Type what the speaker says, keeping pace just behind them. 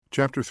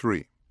Chapter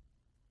 3.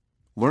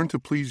 Learn to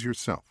please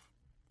yourself.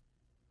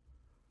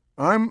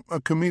 "I'm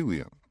a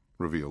chameleon,"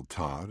 revealed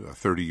Todd, a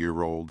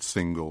 30-year-old,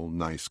 single,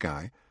 nice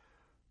guy.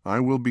 "I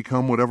will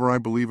become whatever I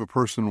believe a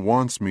person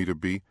wants me to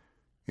be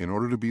in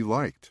order to be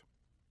liked.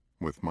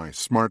 With my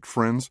smart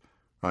friends,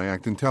 I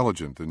act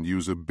intelligent and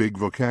use a big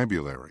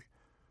vocabulary.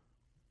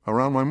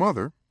 Around my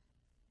mother,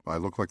 I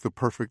look like the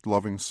perfect,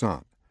 loving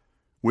son.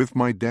 With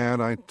my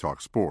dad, I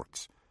talk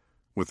sports.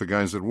 With the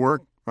guys at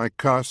work, I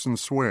cuss and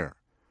swear.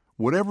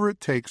 Whatever it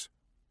takes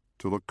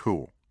to look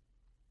cool.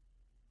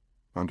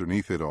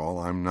 Underneath it all,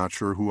 I'm not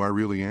sure who I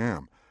really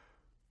am,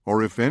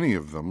 or if any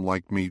of them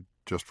like me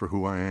just for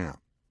who I am.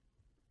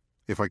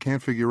 If I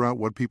can't figure out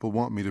what people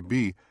want me to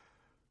be,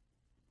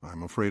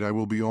 I'm afraid I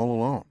will be all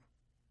alone.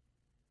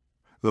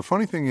 The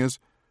funny thing is,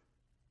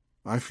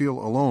 I feel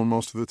alone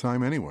most of the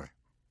time anyway."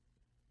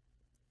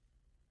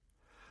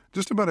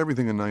 Just about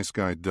everything a nice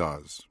guy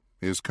does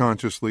is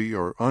consciously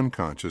or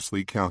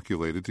unconsciously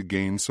calculated to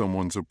gain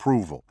someone's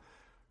approval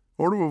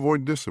or to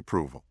avoid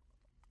disapproval.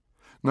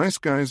 Nice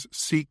guys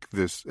seek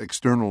this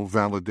external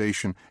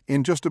validation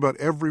in just about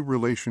every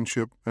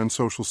relationship and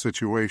social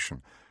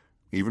situation,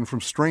 even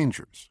from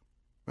strangers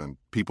and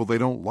people they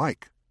don't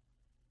like.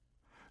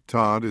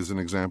 Todd is an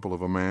example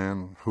of a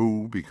man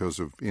who, because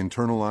of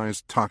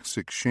internalized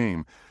toxic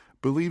shame,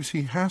 believes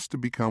he has to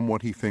become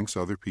what he thinks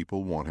other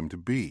people want him to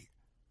be.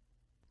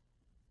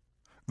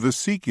 The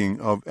seeking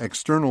of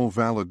external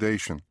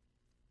validation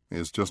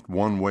is just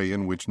one way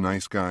in which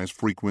nice guys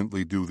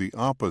frequently do the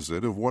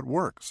opposite of what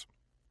works.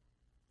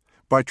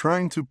 By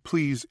trying to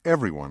please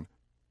everyone,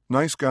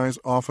 nice guys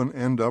often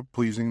end up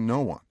pleasing no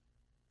one,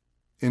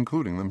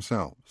 including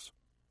themselves.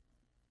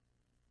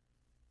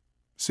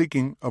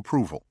 Seeking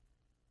approval.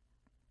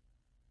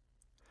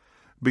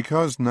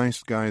 Because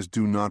nice guys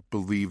do not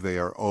believe they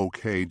are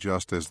okay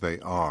just as they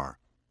are,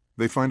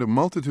 they find a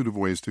multitude of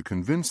ways to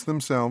convince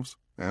themselves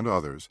and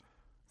others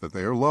that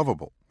they are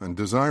lovable and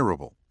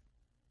desirable.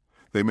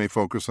 They may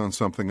focus on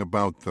something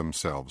about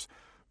themselves,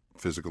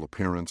 physical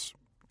appearance,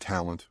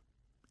 talent,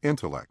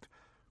 intellect,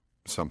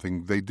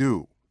 something they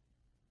do,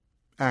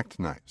 act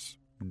nice,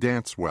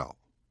 dance well,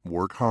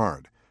 work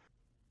hard,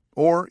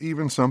 or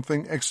even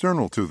something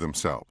external to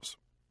themselves,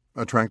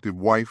 attractive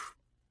wife,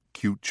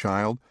 cute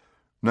child,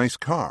 nice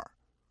car,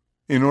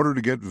 in order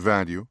to get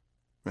value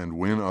and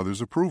win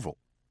others' approval.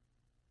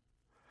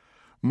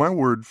 My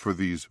word for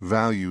these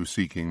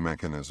value-seeking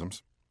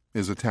mechanisms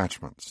is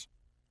attachments.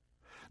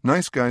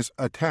 Nice guys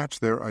attach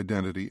their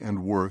identity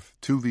and worth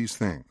to these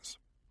things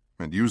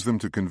and use them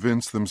to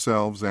convince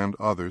themselves and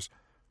others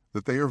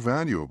that they are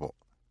valuable.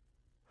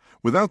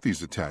 Without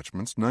these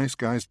attachments, nice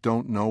guys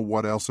don't know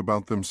what else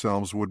about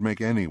themselves would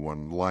make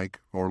anyone like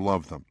or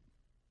love them.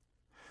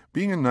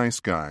 Being a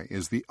nice guy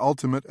is the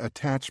ultimate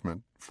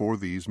attachment for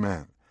these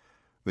men.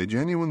 They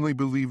genuinely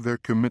believe their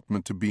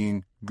commitment to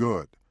being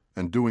good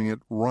and doing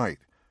it right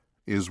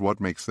is what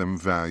makes them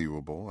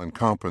valuable and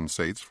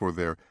compensates for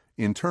their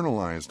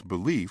internalized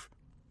belief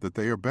that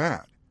they are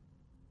bad.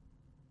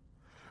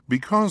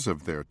 Because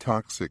of their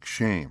toxic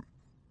shame,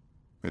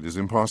 it is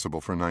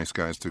impossible for nice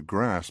guys to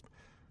grasp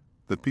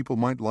that people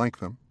might like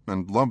them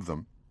and love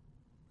them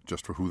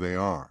just for who they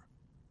are.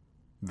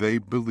 They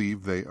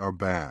believe they are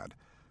bad.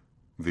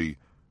 The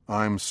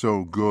 "I'm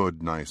so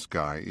good" nice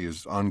guy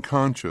is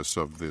unconscious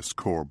of this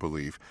core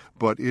belief,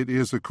 but it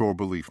is a core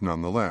belief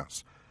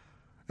nonetheless.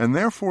 And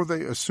therefore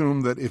they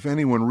assume that if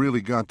anyone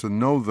really got to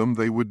know them,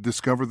 they would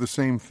discover the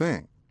same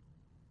thing.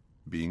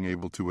 Being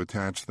able to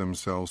attach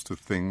themselves to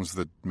things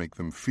that make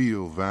them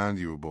feel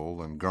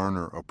valuable and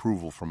garner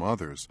approval from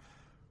others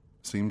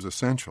seems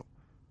essential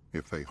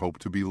if they hope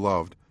to be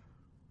loved,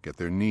 get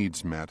their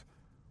needs met,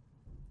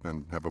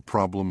 and have a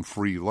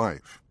problem-free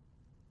life.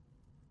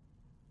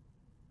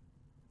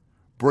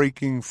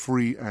 Breaking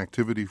Free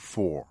Activity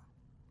 4.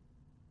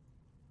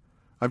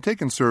 I've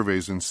taken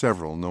surveys in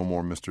several No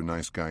More Mr.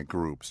 Nice Guy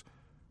groups,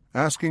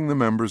 asking the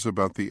members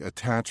about the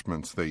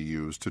attachments they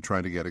use to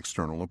try to get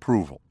external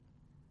approval.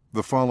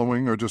 The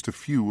following are just a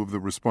few of the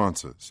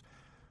responses.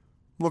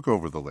 Look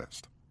over the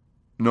list.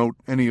 Note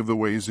any of the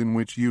ways in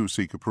which you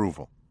seek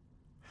approval.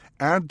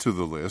 Add to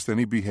the list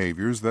any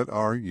behaviors that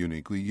are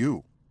uniquely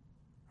you.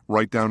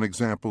 Write down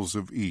examples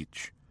of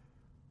each.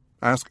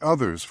 Ask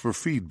others for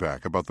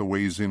feedback about the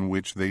ways in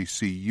which they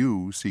see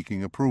you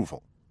seeking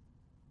approval.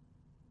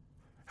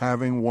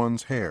 Having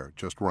one's hair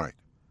just right.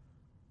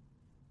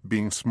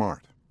 Being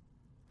smart.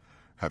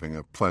 Having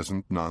a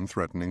pleasant,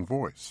 non-threatening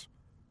voice.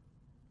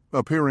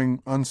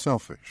 Appearing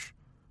unselfish.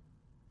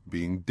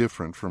 Being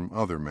different from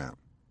other men.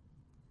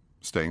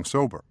 Staying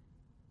sober.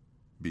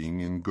 Being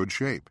in good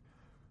shape.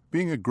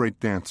 Being a great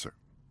dancer.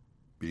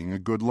 Being a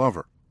good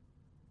lover.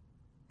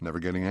 Never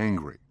getting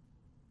angry.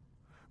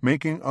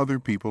 Making other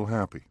people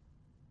happy.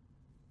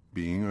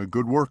 Being a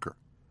good worker.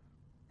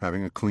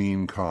 Having a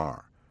clean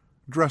car.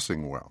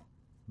 Dressing well.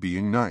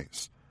 Being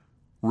nice.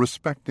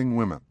 Respecting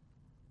women.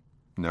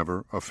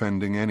 Never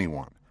offending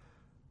anyone.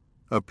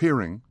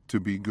 Appearing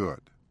to be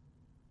good.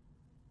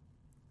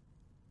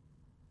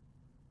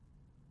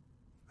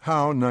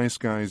 How nice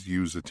guys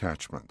use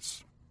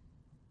attachments.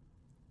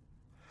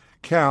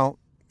 Cal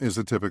is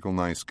a typical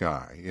nice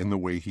guy in the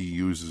way he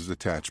uses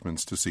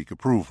attachments to seek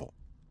approval.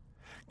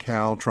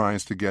 Cal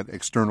tries to get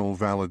external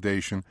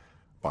validation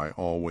by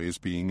always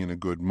being in a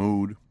good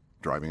mood,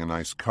 driving a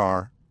nice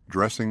car,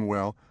 dressing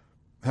well,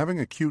 having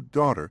a cute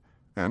daughter,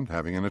 and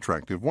having an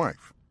attractive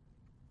wife.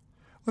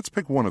 Let's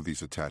pick one of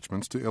these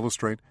attachments to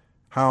illustrate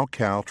how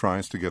Cal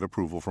tries to get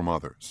approval from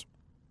others.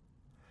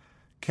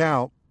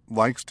 Cal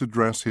likes to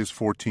dress his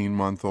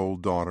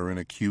 14-month-old daughter in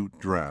a cute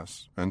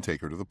dress and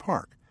take her to the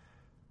park.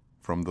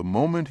 From the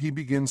moment he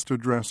begins to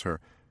dress her,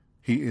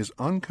 he is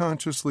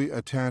unconsciously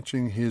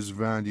attaching his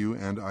value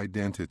and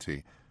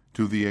identity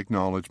to the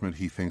acknowledgement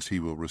he thinks he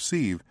will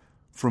receive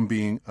from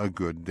being a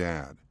good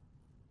dad.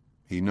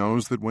 He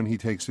knows that when he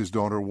takes his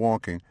daughter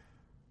walking,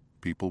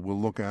 people will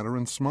look at her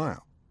and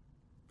smile.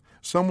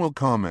 Some will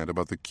comment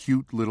about the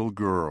cute little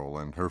girl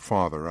and her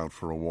father out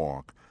for a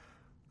walk.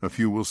 A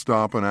few will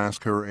stop and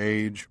ask her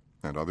age,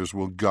 and others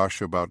will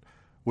gush about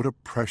what a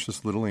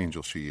precious little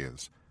angel she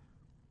is.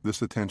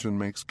 This attention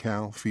makes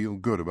Cal feel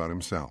good about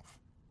himself.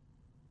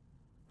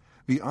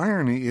 The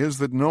irony is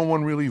that no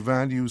one really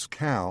values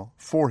Cal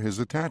for his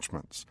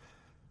attachments.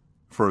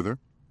 Further,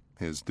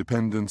 his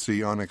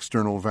dependency on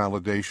external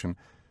validation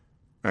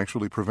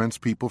actually prevents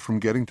people from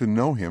getting to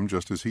know him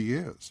just as he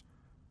is.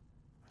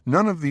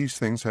 None of these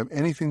things have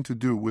anything to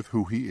do with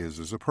who he is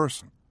as a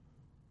person.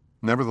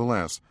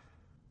 Nevertheless,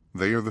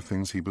 they are the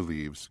things he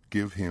believes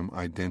give him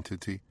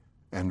identity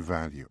and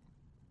value.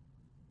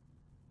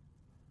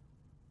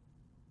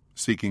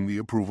 Seeking the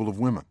approval of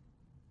women.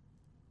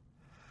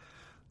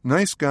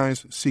 Nice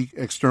guys seek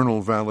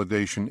external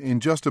validation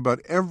in just about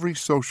every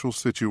social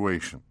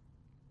situation,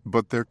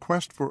 but their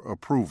quest for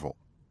approval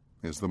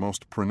is the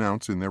most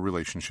pronounced in their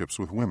relationships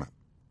with women.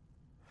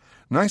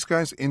 Nice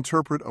guys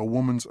interpret a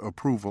woman's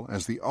approval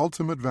as the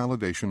ultimate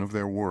validation of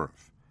their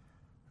worth.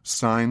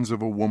 Signs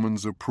of a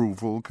woman's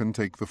approval can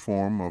take the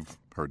form of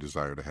her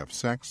desire to have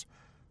sex,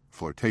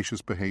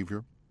 flirtatious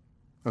behavior,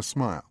 a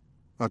smile,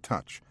 a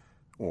touch,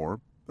 or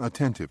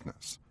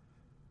attentiveness.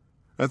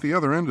 At the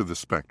other end of the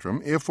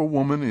spectrum, if a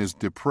woman is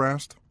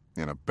depressed,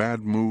 in a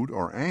bad mood,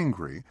 or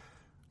angry,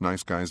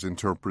 nice guys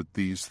interpret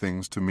these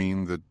things to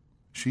mean that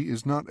she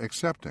is not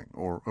accepting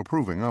or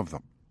approving of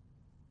them.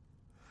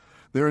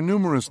 There are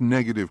numerous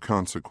negative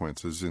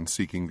consequences in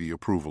seeking the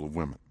approval of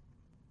women.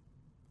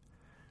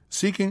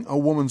 Seeking a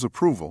woman's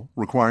approval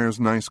requires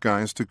nice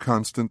guys to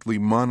constantly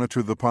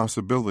monitor the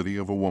possibility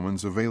of a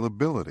woman's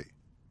availability.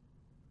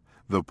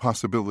 The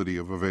possibility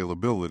of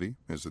availability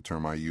is a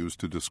term I use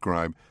to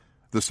describe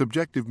the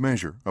subjective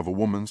measure of a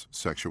woman's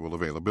sexual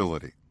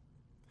availability.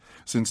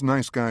 Since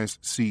nice guys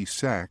see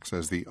sex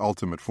as the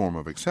ultimate form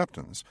of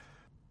acceptance,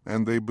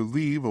 and they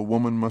believe a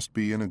woman must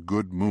be in a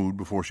good mood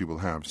before she will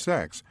have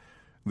sex,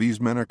 these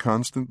men are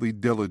constantly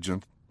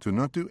diligent to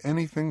not do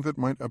anything that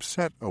might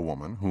upset a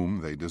woman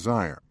whom they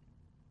desire.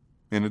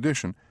 In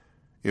addition,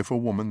 if a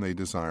woman they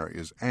desire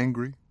is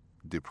angry,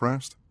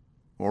 depressed,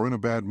 or in a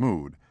bad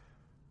mood,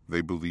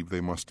 they believe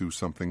they must do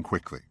something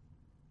quickly.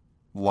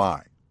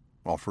 Lie,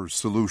 offer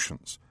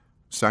solutions,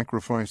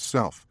 sacrifice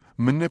self,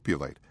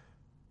 manipulate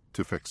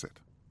to fix it.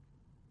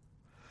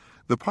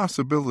 The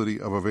possibility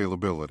of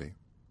availability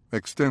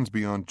extends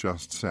beyond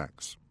just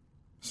sex,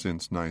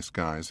 since nice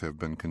guys have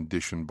been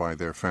conditioned by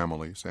their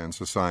families and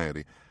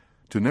society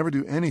to never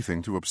do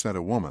anything to upset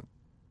a woman.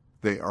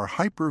 They are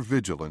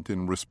hyper-vigilant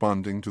in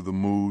responding to the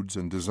moods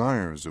and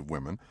desires of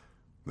women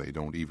they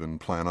don't even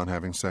plan on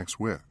having sex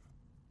with.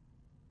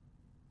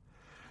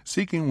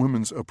 Seeking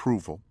women's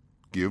approval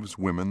gives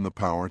women the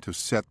power to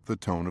set the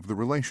tone of the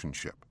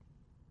relationship.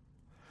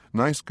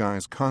 Nice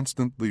guys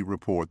constantly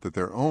report that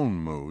their own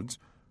moods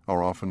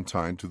are often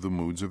tied to the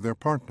moods of their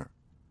partner.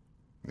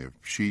 If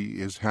she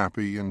is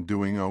happy and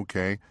doing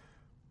okay,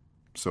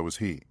 so is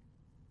he.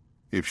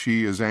 If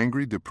she is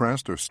angry,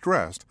 depressed, or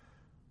stressed,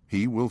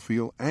 he will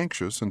feel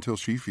anxious until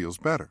she feels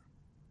better.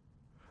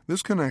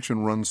 This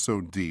connection runs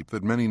so deep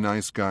that many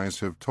nice guys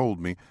have told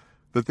me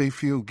that they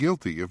feel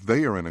guilty if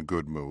they are in a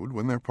good mood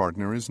when their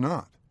partner is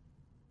not.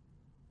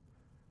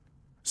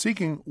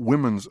 Seeking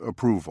women's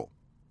approval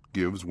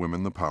gives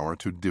women the power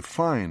to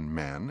define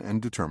men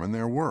and determine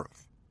their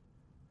worth.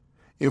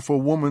 If a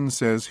woman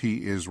says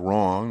he is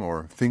wrong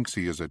or thinks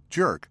he is a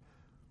jerk,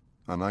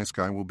 a nice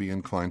guy will be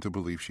inclined to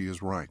believe she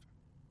is right.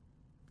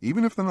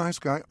 Even if the nice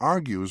guy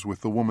argues with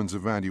the woman's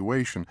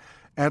evaluation,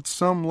 at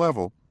some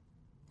level,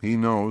 he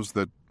knows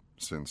that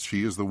since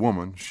she is the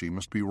woman, she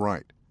must be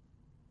right.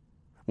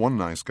 One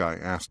nice guy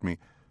asked me,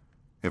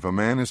 if a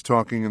man is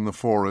talking in the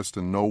forest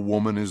and no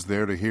woman is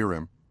there to hear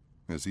him,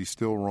 is he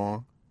still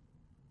wrong?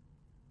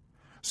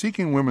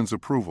 Seeking women's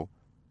approval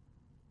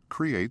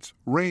creates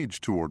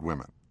rage toward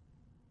women.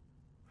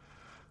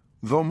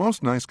 Though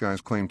most nice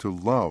guys claim to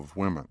love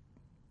women,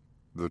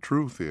 the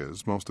truth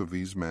is most of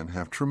these men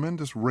have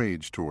tremendous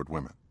rage toward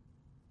women.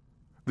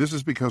 This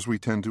is because we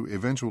tend to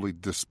eventually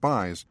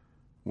despise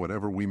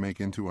whatever we make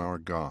into our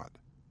God.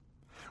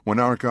 When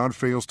our God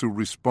fails to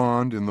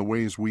respond in the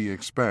ways we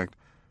expect,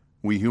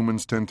 we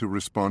humans tend to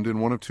respond in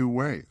one of two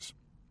ways.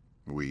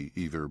 We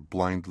either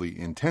blindly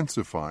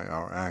intensify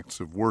our acts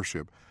of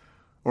worship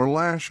or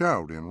lash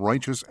out in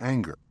righteous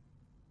anger.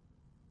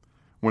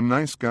 When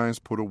nice guys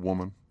put a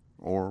woman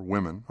or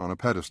women on a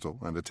pedestal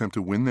and attempt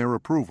to win their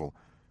approval,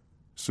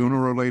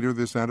 sooner or later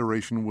this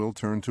adoration will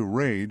turn to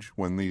rage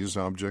when these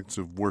objects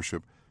of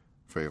worship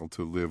fail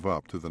to live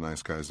up to the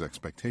nice guy's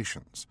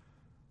expectations.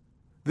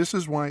 This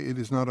is why it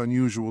is not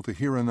unusual to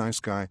hear a nice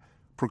guy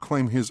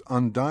proclaim his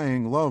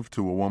undying love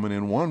to a woman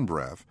in one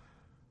breath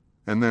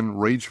and then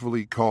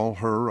ragefully call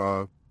her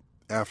a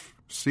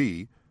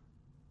FC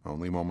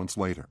only moments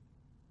later.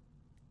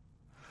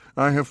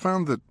 I have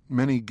found that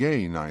many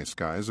gay nice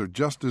guys are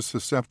just as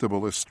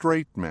susceptible as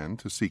straight men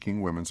to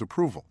seeking women's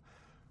approval.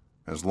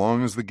 As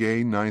long as the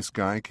gay nice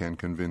guy can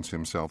convince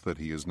himself that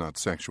he is not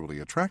sexually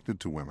attracted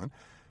to women,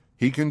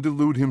 he can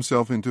delude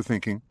himself into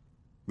thinking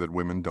that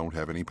women don't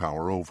have any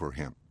power over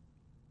him.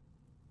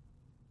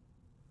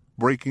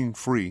 Breaking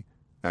Free,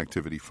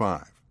 Activity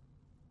 5.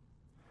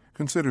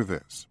 Consider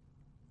this.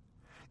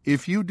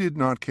 If you did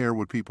not care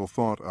what people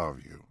thought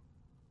of you,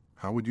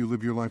 how would you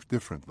live your life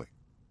differently?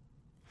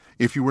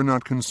 If you were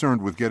not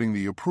concerned with getting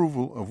the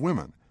approval of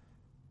women,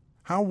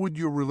 how would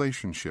your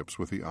relationships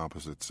with the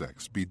opposite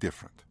sex be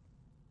different?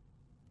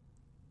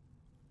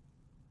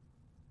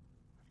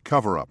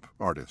 Cover-up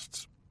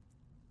artists.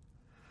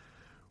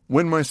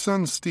 When my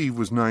son Steve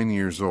was 9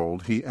 years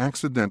old, he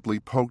accidentally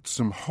poked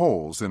some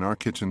holes in our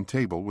kitchen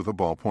table with a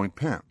ballpoint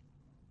pen.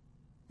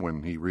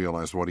 When he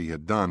realized what he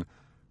had done,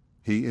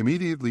 he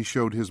immediately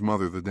showed his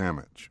mother the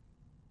damage.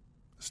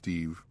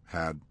 Steve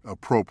had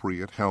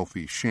appropriate,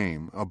 healthy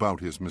shame about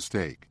his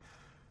mistake.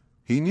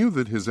 He knew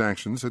that his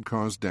actions had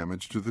caused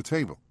damage to the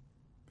table.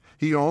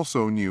 He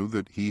also knew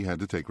that he had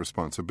to take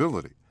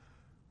responsibility.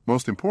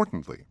 Most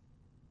importantly,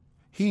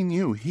 he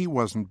knew he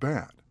wasn't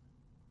bad.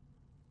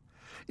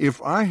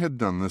 If I had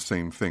done the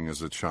same thing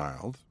as a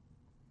child,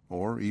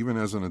 or even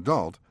as an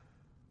adult,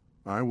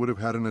 I would have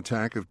had an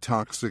attack of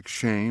toxic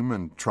shame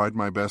and tried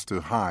my best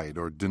to hide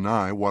or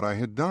deny what I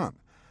had done.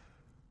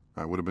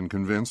 I would have been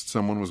convinced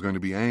someone was going to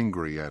be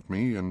angry at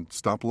me and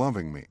stop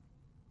loving me.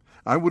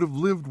 I would have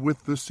lived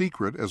with the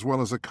secret as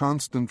well as a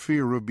constant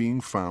fear of being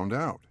found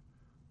out.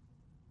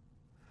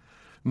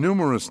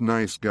 Numerous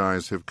nice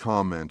guys have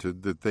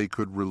commented that they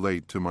could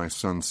relate to my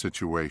son's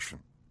situation.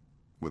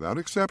 Without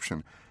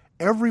exception,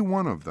 every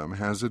one of them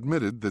has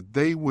admitted that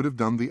they would have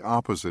done the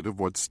opposite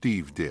of what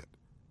Steve did.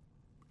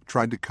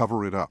 Tried to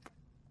cover it up.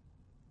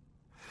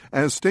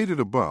 As stated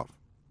above,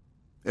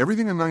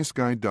 everything a nice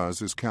guy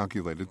does is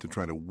calculated to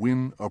try to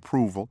win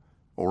approval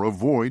or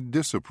avoid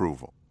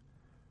disapproval.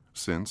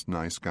 Since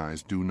nice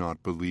guys do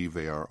not believe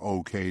they are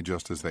okay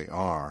just as they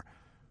are,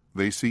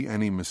 they see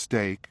any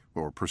mistake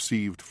or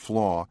perceived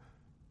flaw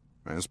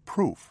as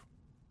proof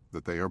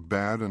that they are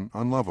bad and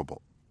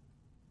unlovable.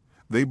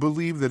 They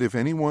believe that if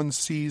anyone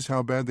sees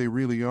how bad they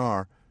really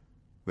are,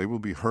 they will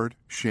be hurt,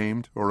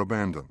 shamed, or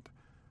abandoned.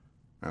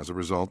 As a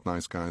result,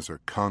 nice guys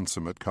are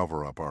consummate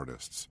cover-up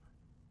artists.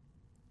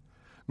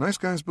 Nice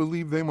guys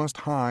believe they must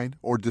hide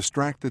or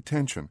distract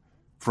attention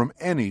from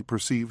any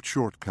perceived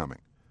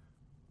shortcoming.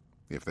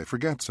 If they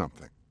forget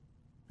something,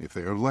 if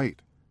they are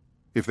late,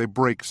 if they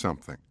break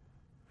something,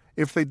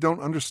 if they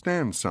don't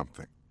understand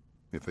something,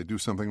 if they do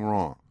something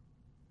wrong,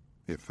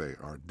 if they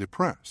are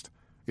depressed,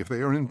 if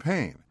they are in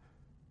pain,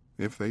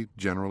 if they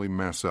generally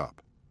mess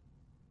up.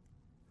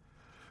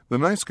 The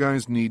nice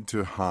guy's need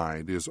to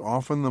hide is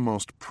often the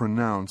most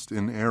pronounced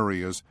in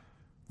areas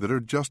that are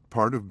just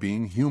part of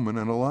being human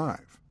and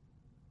alive.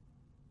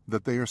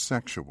 That they are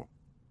sexual,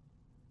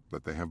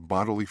 that they have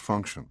bodily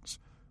functions,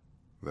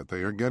 that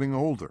they are getting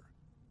older,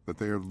 that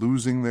they are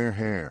losing their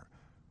hair,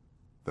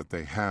 that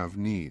they have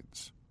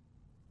needs,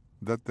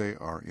 that they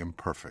are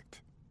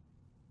imperfect.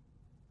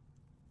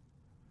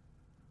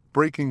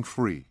 Breaking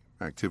Free,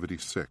 Activity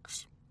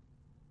 6.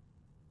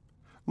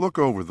 Look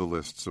over the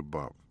lists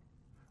above.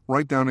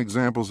 Write down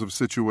examples of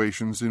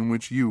situations in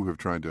which you have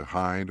tried to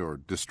hide or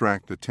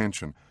distract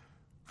attention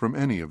from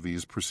any of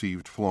these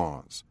perceived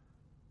flaws.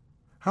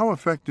 How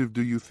effective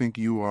do you think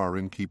you are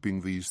in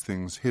keeping these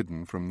things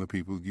hidden from the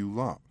people you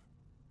love?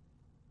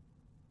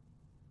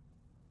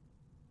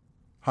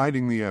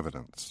 Hiding the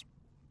evidence.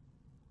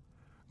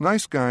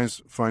 Nice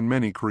guys find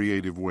many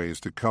creative ways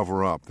to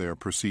cover up their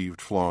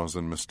perceived flaws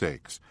and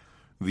mistakes.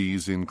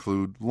 These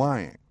include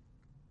lying.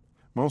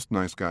 Most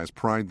nice guys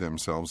pride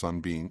themselves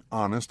on being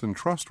honest and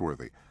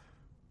trustworthy.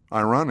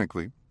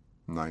 Ironically,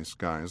 nice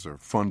guys are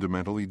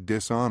fundamentally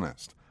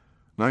dishonest.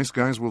 Nice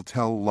guys will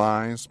tell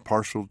lies,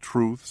 partial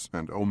truths,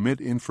 and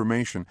omit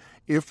information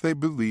if they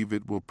believe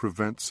it will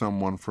prevent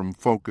someone from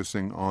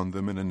focusing on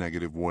them in a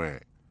negative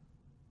way.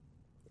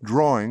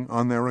 Drawing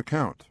on their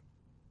account.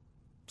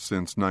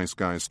 Since nice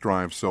guys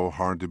strive so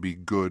hard to be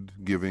good,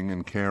 giving,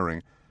 and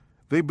caring,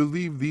 they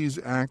believe these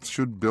acts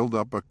should build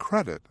up a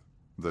credit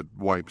that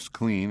wipes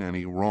clean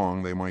any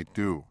wrong they might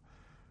do.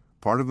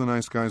 Part of the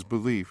nice guy's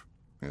belief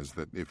is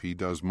that if he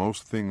does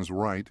most things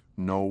right,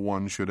 no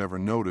one should ever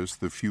notice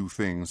the few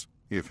things,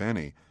 if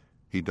any,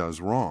 he does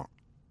wrong.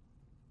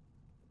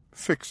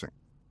 Fixing.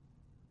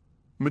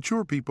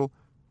 Mature people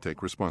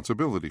take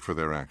responsibility for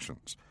their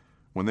actions.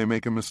 When they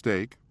make a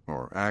mistake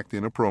or act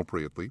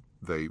inappropriately,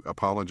 they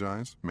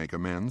apologize, make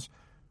amends,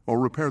 or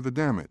repair the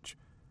damage.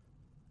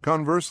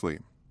 Conversely,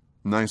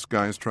 nice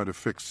guys try to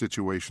fix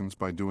situations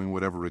by doing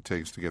whatever it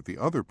takes to get the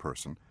other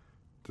person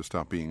to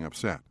stop being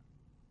upset.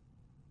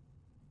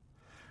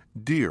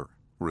 DEAR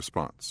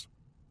response.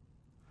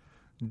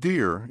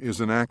 DEAR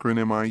is an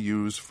acronym I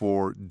use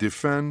for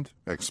defend,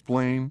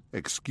 explain,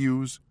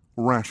 excuse,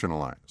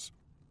 rationalize.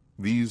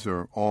 These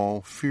are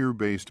all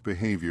fear-based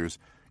behaviors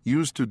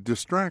used to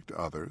distract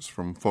others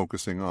from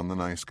focusing on the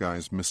nice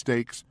guy's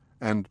mistakes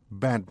and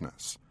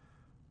badness.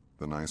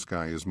 The nice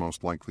guy is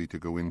most likely to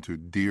go into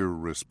DEAR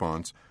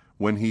response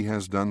when he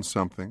has done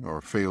something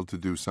or failed to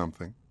do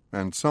something,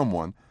 and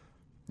someone,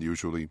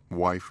 usually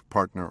wife,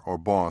 partner, or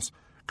boss,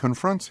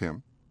 confronts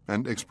him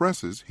and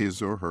expresses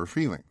his or her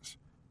feelings.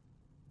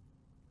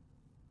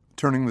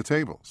 Turning the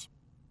tables.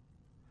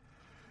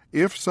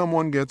 If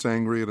someone gets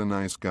angry at a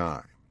nice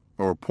guy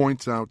or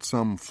points out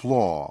some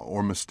flaw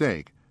or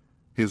mistake,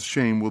 his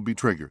shame will be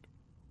triggered.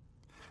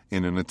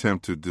 In an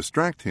attempt to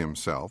distract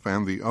himself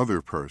and the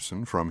other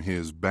person from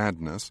his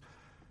badness,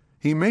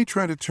 he may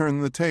try to turn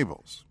the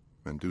tables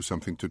and do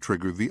something to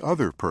trigger the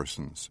other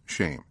person's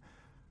shame.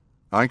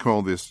 I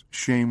call this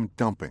shame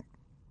dumping.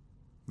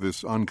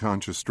 This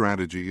unconscious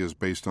strategy is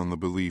based on the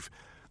belief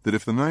that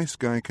if the nice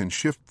guy can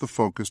shift the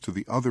focus to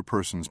the other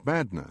person's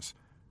badness,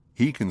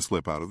 he can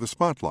slip out of the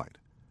spotlight.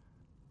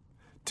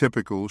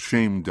 Typical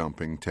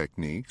shame-dumping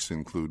techniques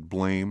include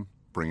blame,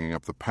 bringing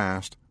up the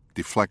past,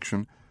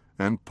 deflection,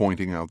 and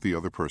pointing out the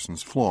other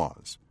person's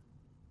flaws.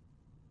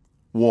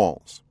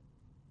 Walls.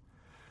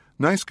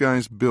 Nice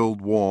guys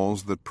build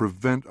walls that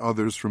prevent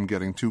others from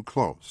getting too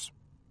close.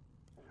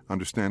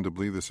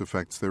 Understandably, this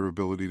affects their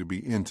ability to be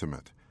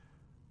intimate,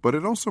 but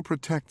it also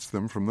protects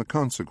them from the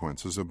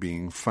consequences of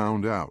being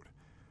found out.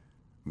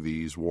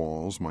 These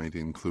walls might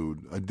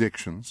include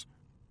addictions,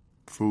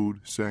 food,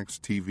 sex,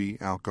 TV,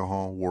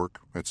 alcohol, work,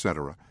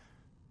 etc.,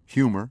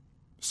 humor,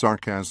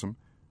 sarcasm,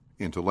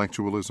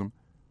 intellectualism,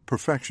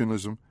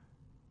 perfectionism,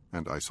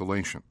 and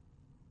isolation.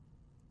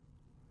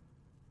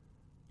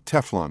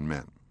 Teflon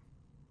men.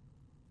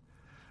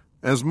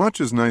 As much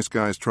as nice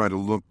guys try to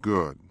look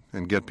good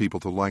and get people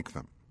to like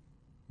them,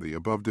 the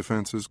above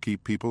defenses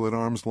keep people at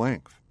arm's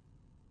length.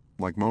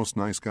 Like most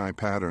nice guy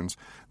patterns,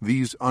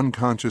 these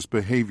unconscious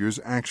behaviors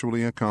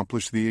actually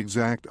accomplish the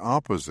exact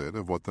opposite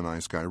of what the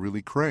nice guy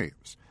really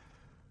craves.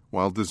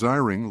 While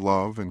desiring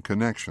love and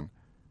connection,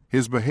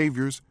 his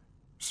behaviors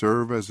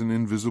serve as an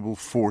invisible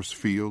force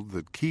field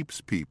that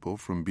keeps people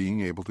from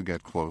being able to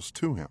get close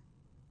to him.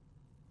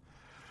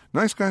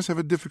 Nice guys have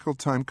a difficult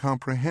time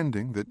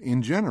comprehending that,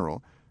 in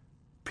general,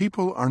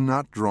 people are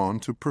not drawn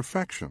to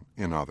perfection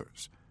in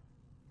others.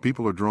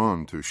 People are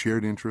drawn to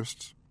shared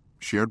interests,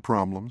 shared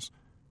problems,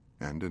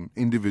 and an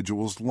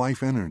individual's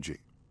life energy.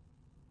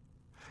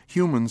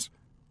 Humans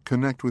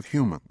connect with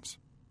humans.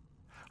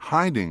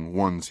 Hiding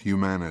one's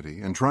humanity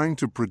and trying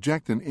to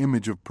project an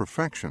image of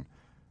perfection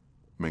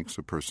makes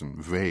a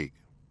person vague,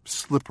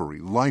 slippery,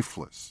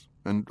 lifeless,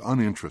 and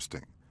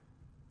uninteresting.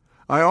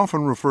 I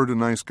often refer to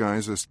nice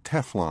guys as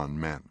Teflon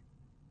men.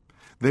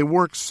 They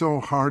work so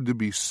hard to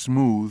be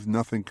smooth,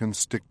 nothing can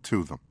stick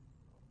to them.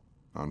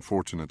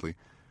 Unfortunately,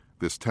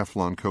 this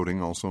Teflon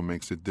coating also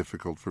makes it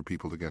difficult for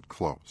people to get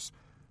close.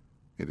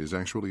 It is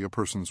actually a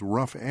person's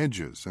rough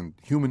edges and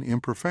human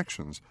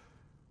imperfections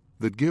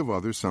that give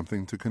others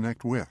something to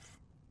connect with.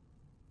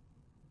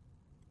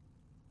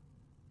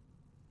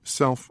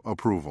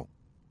 Self-approval.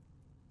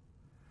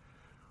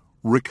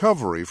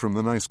 Recovery from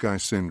the nice guy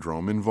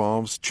syndrome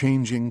involves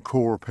changing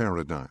core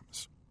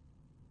paradigms.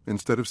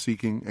 Instead of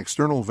seeking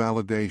external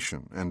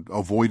validation and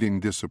avoiding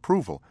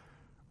disapproval,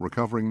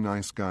 recovering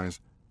nice guys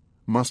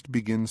must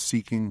begin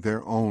seeking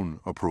their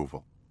own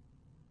approval.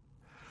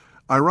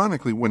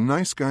 Ironically, when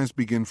nice guys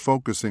begin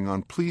focusing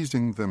on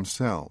pleasing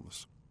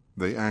themselves,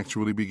 they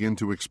actually begin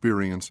to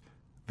experience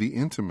the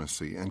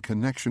intimacy and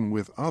connection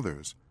with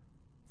others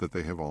that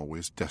they have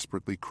always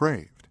desperately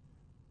craved.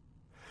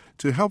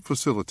 To help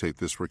facilitate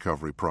this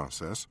recovery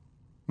process,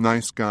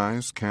 nice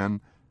guys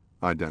can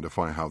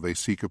identify how they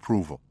seek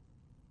approval,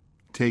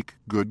 take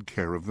good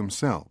care of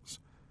themselves,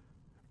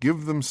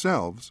 give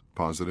themselves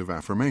positive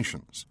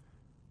affirmations,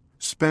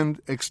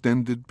 spend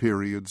extended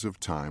periods of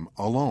time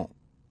alone,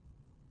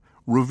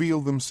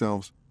 reveal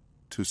themselves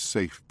to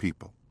safe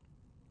people.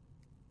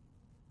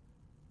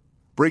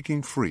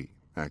 Breaking Free,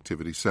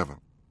 Activity 7.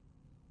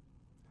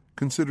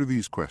 Consider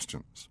these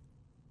questions.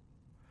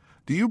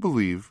 Do you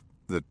believe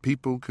that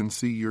people can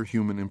see your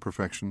human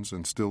imperfections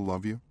and still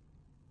love you?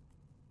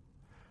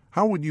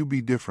 How would you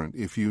be different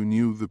if you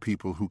knew the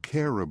people who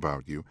care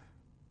about you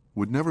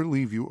would never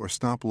leave you or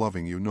stop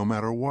loving you no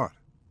matter what?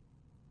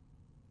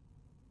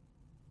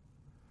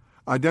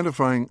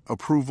 Identifying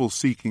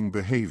approval-seeking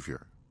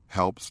behavior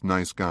helps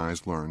nice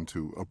guys learn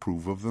to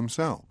approve of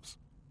themselves.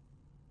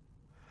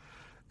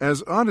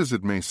 As odd as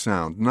it may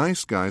sound,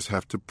 nice guys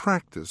have to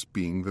practice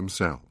being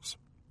themselves.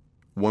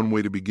 One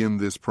way to begin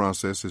this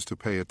process is to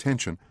pay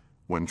attention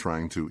when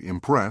trying to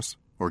impress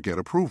or get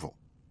approval.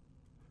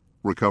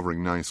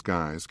 Recovering nice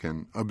guys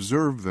can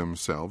observe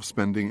themselves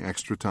spending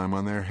extra time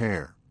on their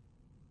hair,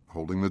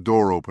 holding the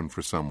door open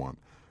for someone,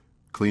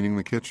 cleaning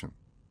the kitchen,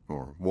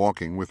 or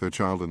walking with their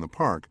child in the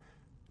park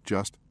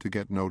just to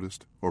get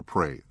noticed or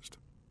praised.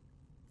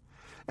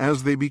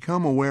 As they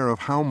become aware of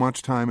how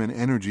much time and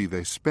energy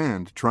they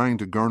spend trying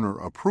to garner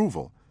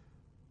approval,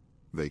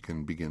 they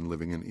can begin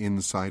living an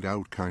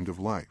inside-out kind of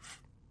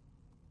life.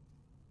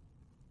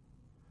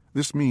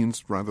 This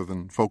means, rather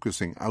than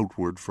focusing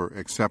outward for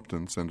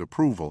acceptance and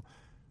approval,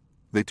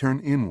 they turn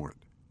inward.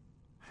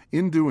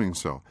 In doing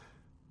so,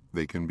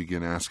 they can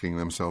begin asking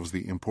themselves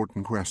the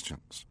important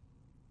questions.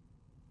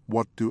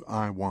 What do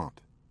I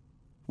want?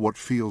 What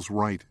feels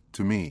right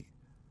to me?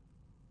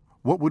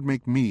 What would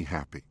make me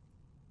happy?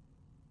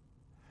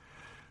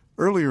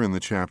 Earlier in the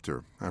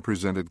chapter, I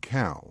presented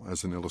Cal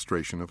as an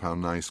illustration of how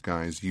nice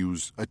guys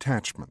use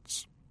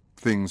attachments,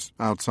 things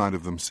outside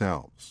of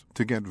themselves,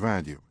 to get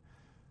value.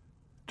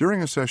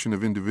 During a session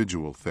of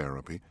individual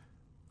therapy,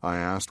 I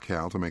asked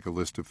Cal to make a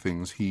list of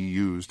things he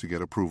used to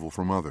get approval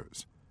from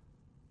others.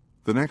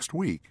 The next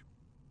week,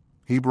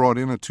 he brought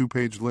in a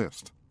 2-page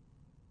list.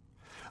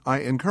 I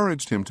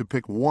encouraged him to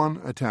pick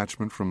one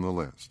attachment from the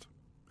list,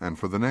 and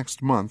for the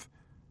next month,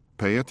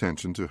 pay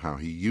attention to how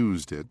he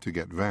used it to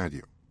get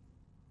value.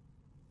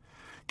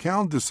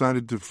 Cal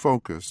decided to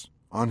focus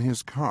on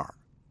his car.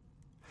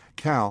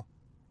 Cal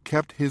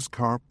kept his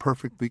car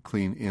perfectly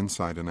clean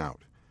inside and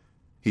out.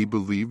 He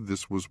believed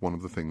this was one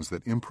of the things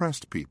that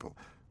impressed people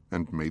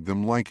and made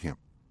them like him.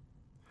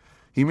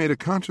 He made a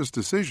conscious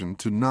decision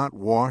to not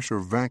wash or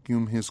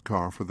vacuum his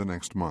car for the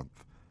next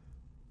month.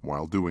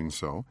 While doing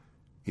so,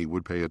 he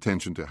would pay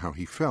attention to how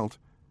he felt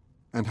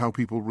and how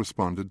people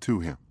responded to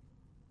him.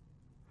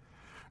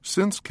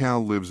 Since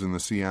Cal lives in the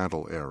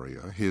Seattle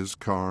area, his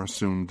car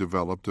soon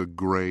developed a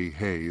gray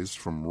haze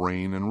from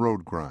rain and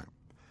road grime.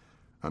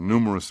 On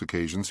numerous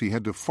occasions, he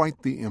had to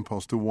fight the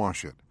impulse to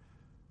wash it.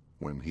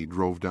 When he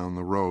drove down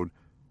the road,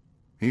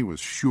 he was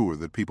sure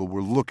that people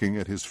were looking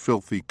at his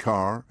filthy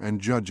car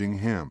and judging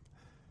him.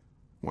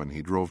 When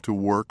he drove to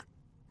work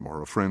or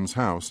a friend's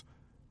house,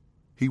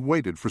 he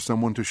waited for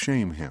someone to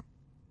shame him.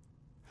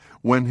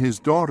 When his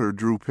daughter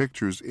drew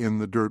pictures in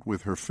the dirt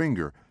with her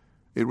finger,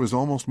 it was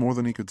almost more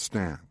than he could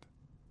stand.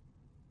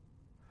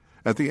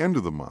 At the end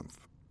of the month,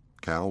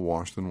 Cal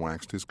washed and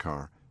waxed his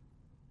car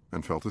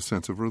and felt a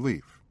sense of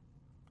relief.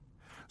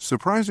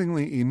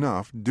 Surprisingly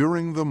enough,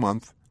 during the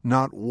month,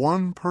 not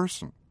one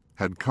person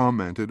had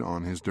commented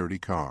on his dirty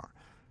car,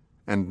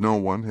 and no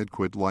one had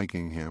quit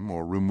liking him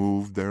or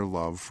removed their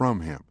love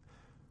from him.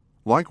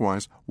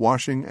 Likewise,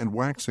 washing and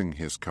waxing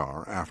his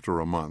car after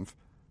a month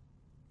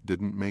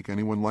didn't make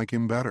anyone like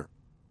him better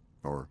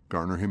or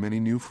garner him any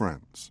new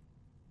friends.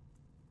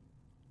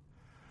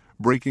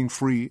 Breaking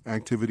Free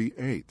Activity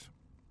 8.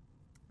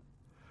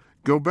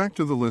 Go back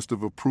to the list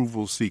of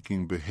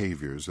approval-seeking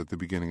behaviors at the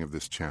beginning of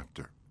this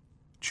chapter.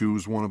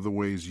 Choose one of the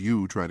ways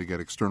you try to get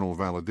external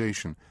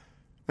validation,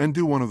 and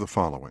do one of the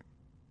following.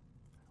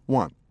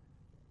 1.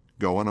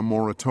 Go on a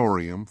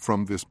moratorium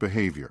from this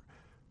behavior.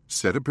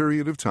 Set a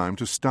period of time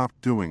to stop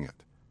doing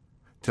it.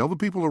 Tell the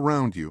people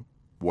around you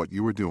what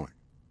you are doing.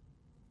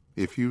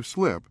 If you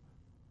slip,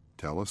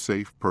 tell a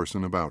safe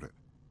person about it.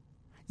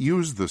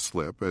 Use the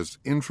slip as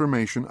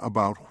information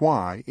about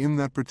why, in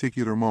that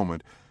particular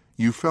moment,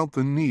 you felt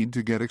the need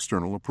to get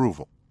external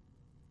approval.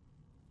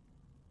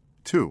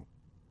 2.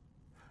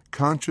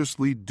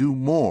 Consciously do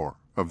more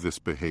of this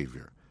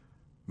behavior.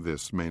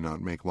 This may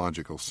not make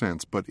logical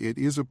sense, but it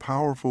is a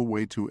powerful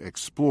way to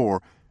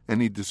explore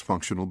any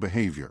dysfunctional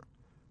behavior.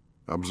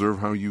 Observe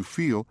how you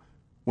feel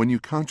when you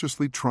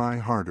consciously try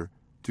harder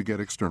to get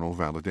external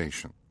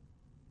validation.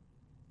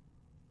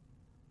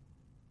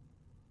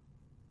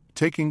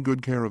 Taking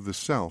good care of the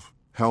self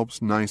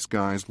helps nice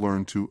guys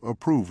learn to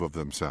approve of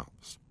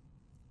themselves.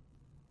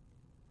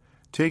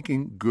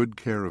 Taking good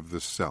care of the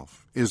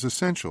self is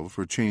essential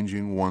for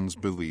changing one's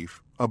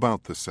belief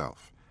about the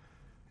self.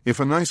 If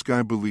a nice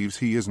guy believes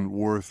he isn't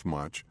worth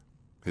much,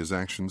 his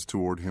actions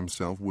toward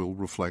himself will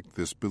reflect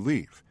this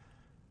belief.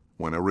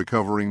 When a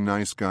recovering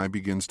nice guy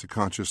begins to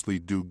consciously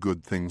do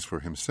good things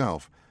for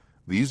himself,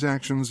 these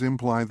actions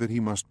imply that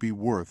he must be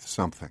worth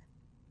something.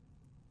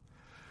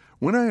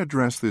 When I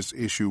address this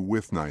issue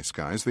with nice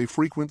guys, they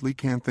frequently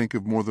can't think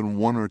of more than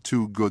 1 or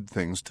 2 good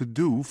things to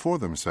do for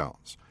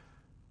themselves.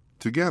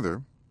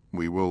 Together,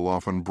 we will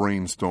often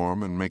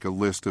brainstorm and make a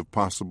list of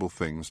possible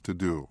things to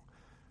do.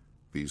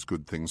 These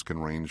good things can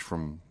range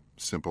from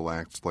simple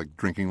acts like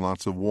drinking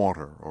lots of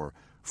water or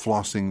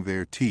flossing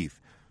their teeth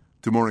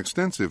to more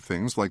extensive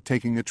things like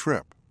taking a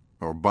trip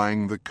or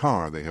buying the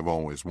car they have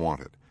always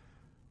wanted.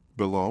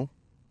 Below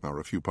are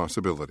a few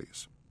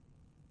possibilities.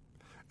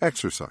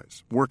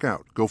 Exercise, work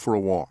out, go for a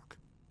walk.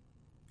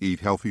 Eat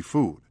healthy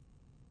food.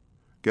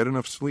 Get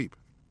enough sleep.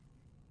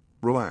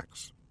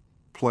 Relax.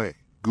 Play.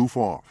 Goof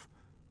off.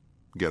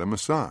 Get a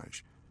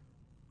massage.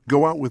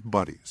 Go out with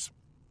buddies.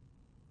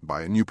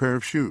 Buy a new pair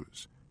of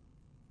shoes.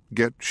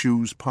 Get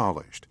shoes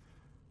polished.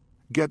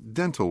 Get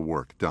dental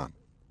work done.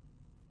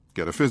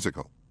 Get a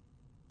physical.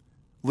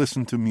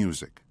 Listen to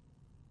music.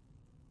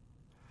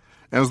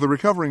 As the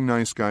recovering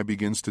nice guy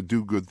begins to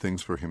do good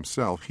things for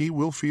himself, he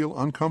will feel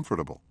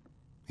uncomfortable.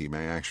 He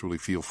may actually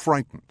feel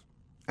frightened,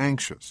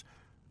 anxious,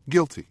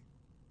 guilty,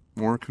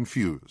 or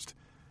confused.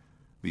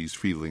 These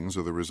feelings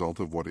are the result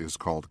of what is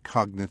called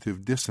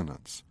cognitive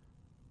dissonance.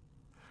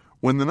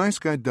 When the nice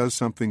guy does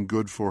something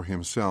good for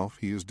himself,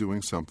 he is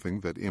doing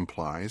something that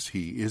implies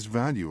he is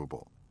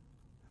valuable.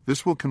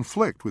 This will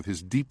conflict with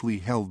his deeply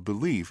held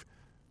belief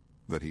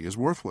that he is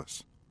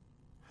worthless.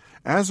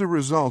 As a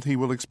result, he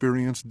will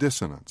experience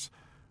dissonance,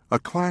 a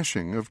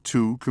clashing of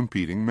two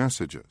competing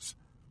messages.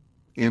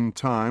 In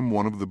time,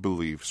 one of the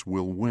beliefs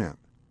will win.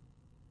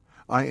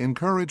 I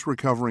encourage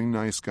recovering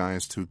nice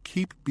guys to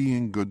keep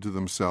being good to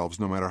themselves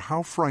no matter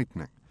how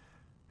frightening.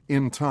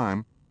 In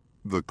time,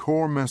 the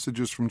core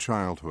messages from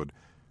childhood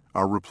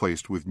are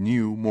replaced with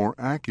new, more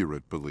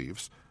accurate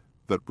beliefs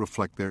that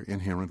reflect their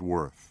inherent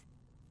worth.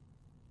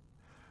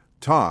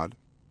 Todd,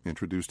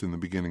 introduced in the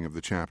beginning of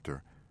the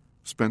chapter,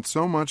 spent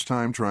so much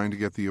time trying to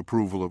get the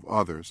approval of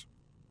others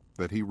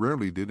that he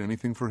rarely did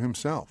anything for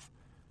himself.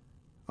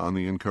 On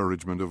the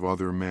encouragement of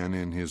other men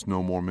in his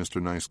No More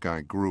Mr. Nice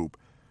Guy group,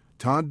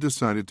 Todd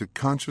decided to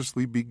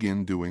consciously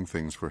begin doing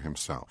things for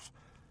himself.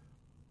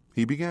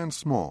 He began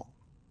small,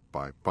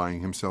 by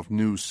buying himself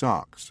new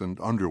socks and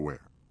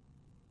underwear.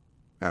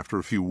 After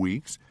a few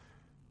weeks,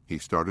 he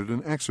started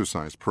an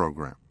exercise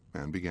program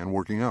and began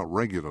working out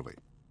regularly.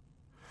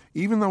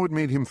 Even though it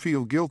made him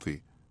feel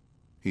guilty,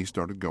 he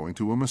started going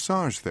to a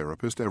massage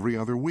therapist every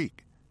other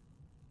week.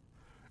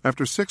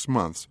 After 6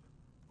 months,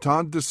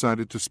 Todd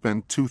decided to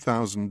spend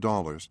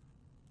 $2,000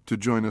 to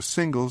join a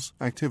singles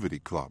activity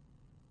club.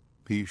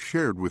 He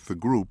shared with the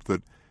group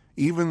that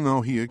even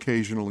though he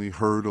occasionally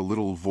heard a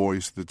little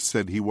voice that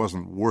said he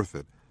wasn't worth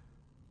it,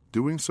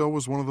 doing so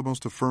was one of the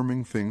most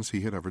affirming things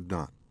he had ever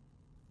done.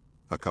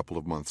 A couple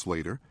of months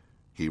later,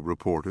 he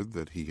reported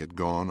that he had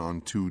gone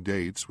on 2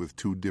 dates with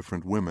 2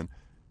 different women,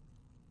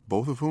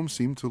 both of whom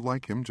seemed to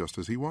like him just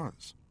as he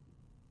was.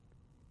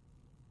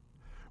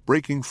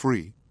 Breaking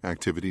Free,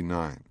 Activity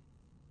 9.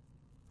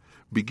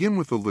 Begin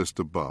with the list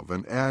above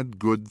and add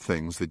good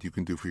things that you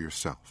can do for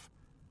yourself.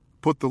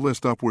 Put the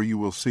list up where you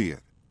will see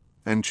it,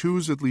 and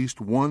choose at least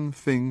one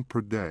thing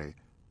per day,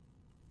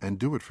 and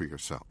do it for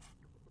yourself.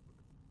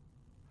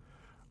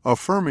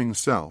 Affirming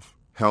self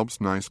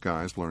helps nice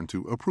guys learn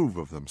to approve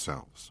of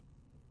themselves.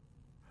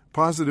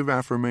 Positive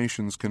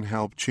affirmations can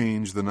help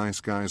change the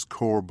nice guy's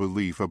core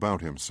belief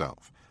about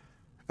himself.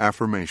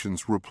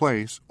 Affirmations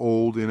replace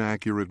old,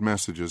 inaccurate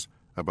messages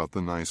about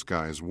the nice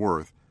guy's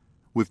worth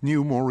with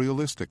new, more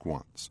realistic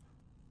ones.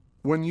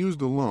 When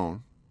used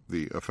alone,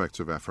 the effects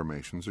of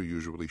affirmations are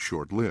usually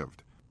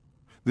short-lived.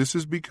 This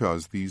is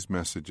because these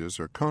messages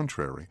are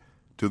contrary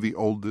to the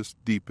oldest,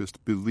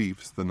 deepest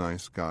beliefs the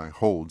nice guy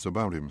holds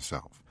about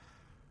himself.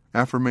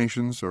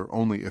 Affirmations are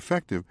only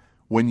effective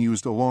when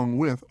used along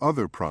with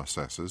other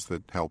processes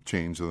that help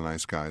change the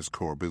nice guy's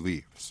core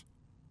beliefs.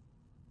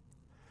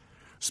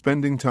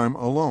 Spending time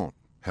alone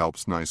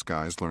helps nice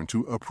guys learn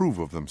to approve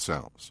of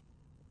themselves.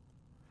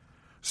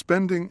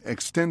 Spending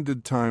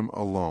extended time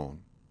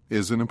alone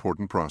is an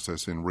important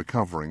process in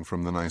recovering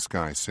from the nice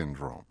guy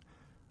syndrome.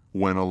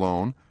 When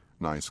alone,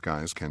 nice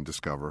guys can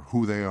discover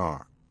who they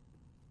are,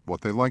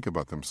 what they like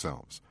about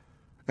themselves,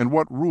 and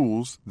what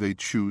rules they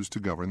choose to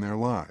govern their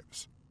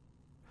lives.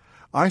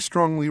 I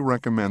strongly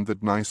recommend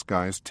that nice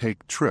guys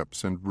take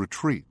trips and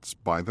retreats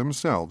by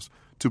themselves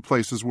to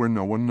places where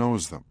no one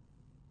knows them.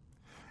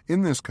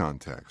 In this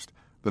context,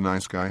 the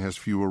nice guy has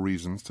fewer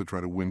reasons to try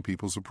to win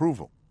people's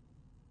approval,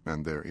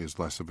 and there is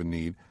less of a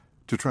need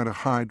to try to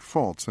hide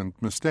faults and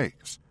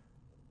mistakes.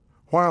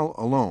 While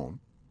alone,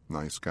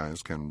 nice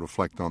guys can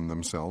reflect on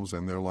themselves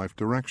and their life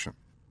direction.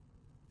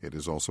 It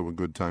is also a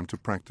good time to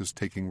practice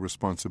taking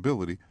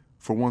responsibility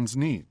for one's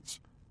needs.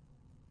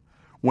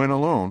 When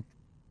alone,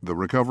 the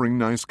recovering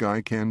nice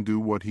guy can do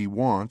what he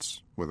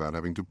wants without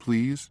having to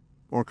please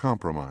or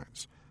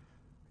compromise.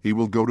 He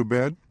will go to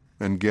bed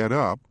and get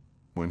up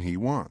when he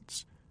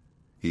wants.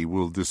 He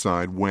will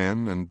decide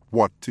when and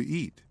what to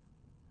eat.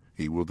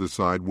 He will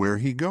decide where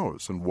he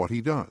goes and what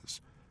he does.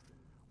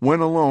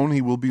 When alone,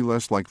 he will be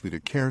less likely to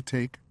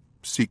caretake,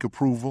 seek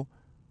approval,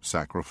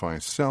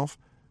 sacrifice self,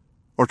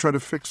 or try to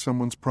fix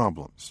someone's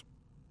problems.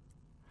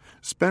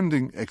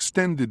 Spending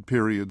extended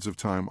periods of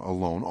time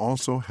alone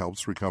also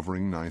helps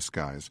recovering nice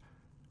guys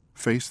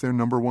face their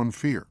number one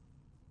fear,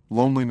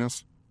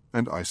 loneliness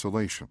and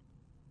isolation.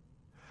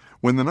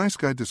 When the nice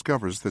guy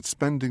discovers that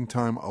spending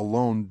time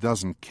alone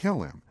doesn't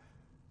kill him,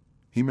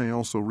 he may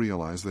also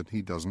realize that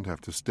he doesn't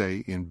have to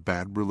stay in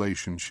bad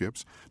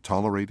relationships,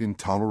 tolerate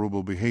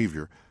intolerable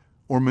behavior,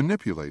 or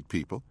manipulate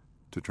people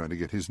to try to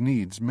get his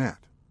needs met.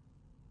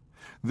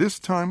 This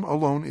time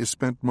alone is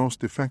spent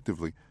most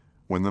effectively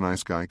when the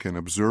nice guy can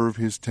observe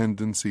his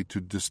tendency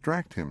to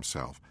distract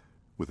himself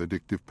with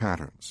addictive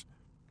patterns,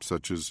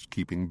 such as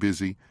keeping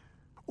busy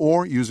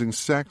or using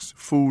sex,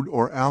 food,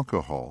 or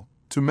alcohol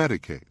to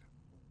medicate.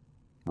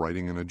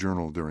 Writing in a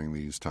journal during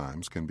these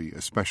times can be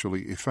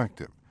especially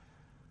effective.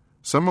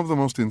 Some of the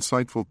most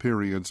insightful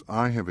periods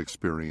I have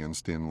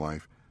experienced in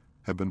life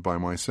have been by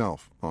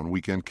myself on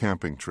weekend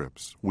camping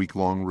trips,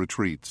 week-long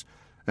retreats,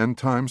 and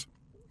times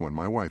when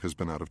my wife has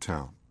been out of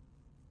town.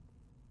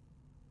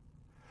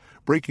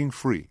 Breaking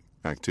Free,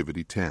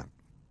 Activity 10.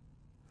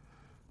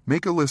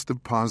 Make a list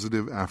of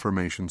positive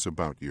affirmations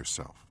about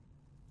yourself.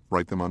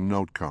 Write them on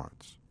note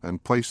cards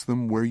and place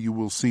them where you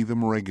will see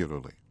them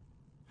regularly.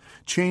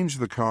 Change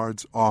the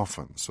cards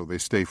often so they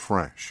stay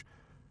fresh.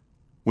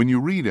 When you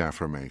read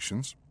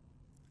affirmations,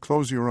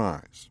 close your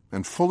eyes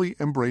and fully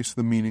embrace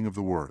the meaning of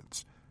the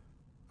words.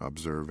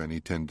 Observe any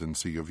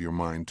tendency of your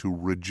mind to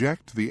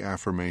reject the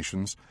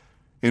affirmations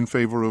in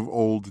favor of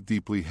old,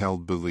 deeply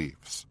held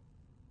beliefs.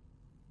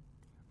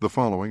 The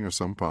following are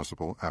some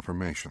possible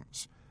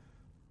affirmations.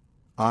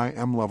 I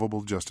am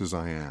lovable just as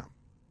I am.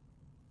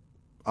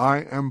 I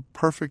am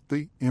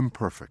perfectly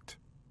imperfect.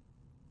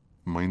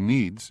 My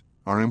needs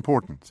are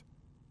important.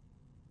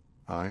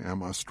 I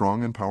am a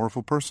strong and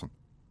powerful person.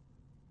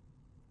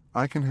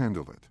 I can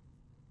handle it.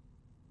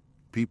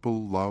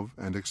 People love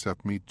and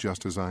accept me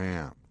just as I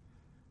am.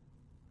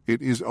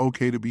 It is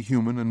okay to be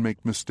human and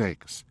make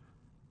mistakes.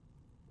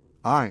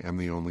 I am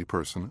the only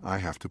person I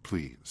have to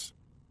please.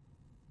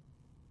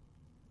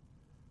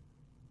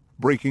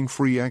 Breaking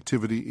Free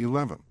Activity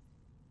 11.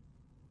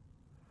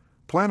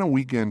 Plan a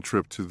weekend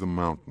trip to the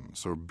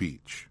mountains or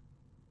beach.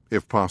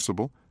 If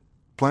possible,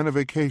 plan a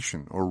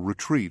vacation or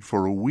retreat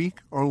for a week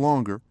or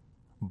longer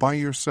by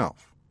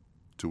yourself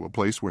to a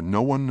place where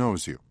no one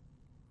knows you.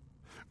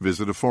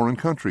 Visit a foreign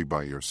country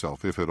by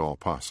yourself if at all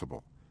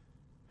possible.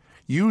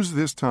 Use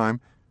this time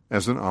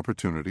as an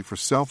opportunity for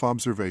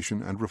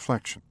self-observation and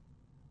reflection.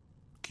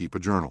 Keep a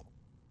journal.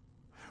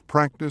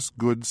 Practice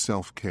good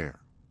self-care.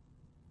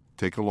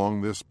 Take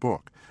along this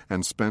book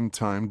and spend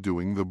time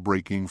doing the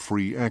Breaking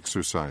Free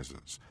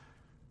exercises.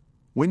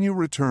 When you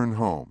return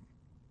home,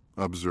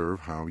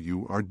 observe how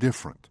you are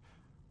different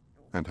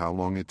and how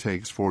long it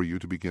takes for you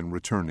to begin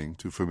returning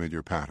to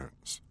familiar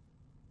patterns.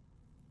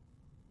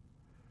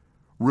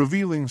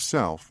 Revealing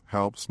self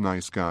helps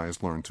nice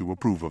guys learn to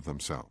approve of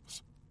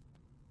themselves.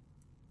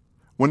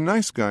 When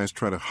nice guys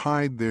try to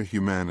hide their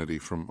humanity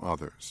from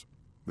others,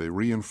 they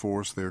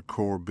reinforce their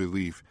core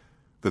belief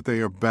that they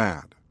are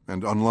bad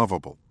and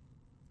unlovable.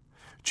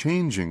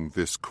 Changing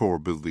this core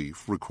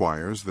belief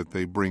requires that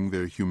they bring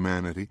their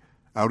humanity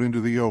out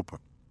into the open,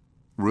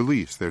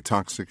 release their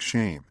toxic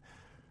shame,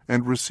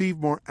 and receive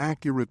more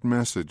accurate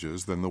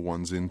messages than the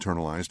ones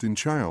internalized in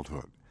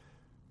childhood.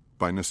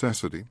 By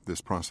necessity,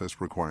 this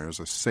process requires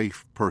a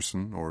safe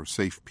person or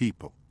safe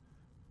people.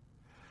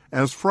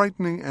 As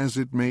frightening as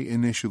it may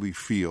initially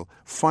feel,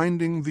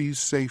 finding these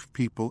safe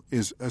people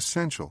is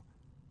essential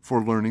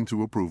for learning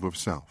to approve of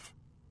self.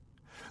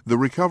 The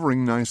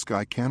recovering nice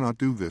guy cannot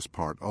do this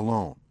part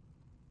alone.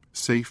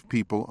 Safe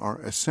people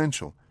are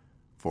essential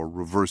for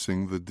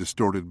reversing the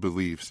distorted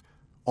beliefs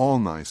all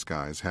nice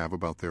guys have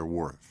about their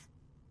worth.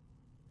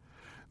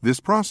 This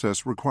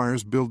process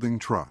requires building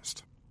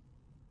trust.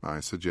 I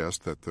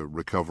suggest that the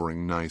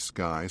recovering nice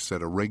guy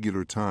set a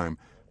regular time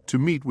to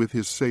meet with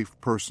his safe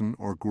person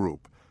or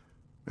group,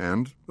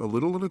 and, a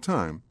little at a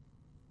time,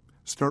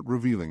 start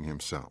revealing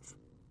himself.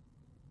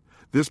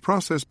 This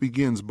process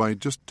begins by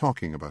just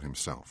talking about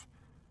himself.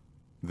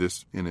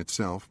 This in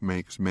itself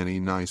makes many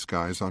nice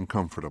guys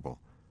uncomfortable.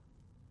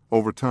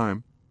 Over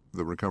time,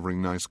 the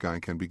recovering nice guy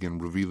can begin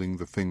revealing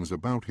the things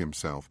about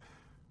himself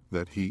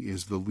that he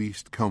is the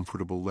least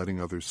comfortable letting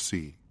others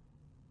see.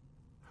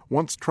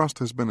 Once trust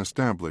has been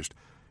established,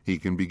 he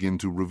can begin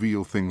to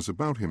reveal things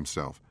about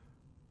himself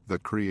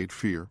that create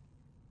fear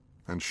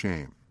and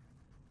shame.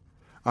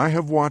 I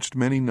have watched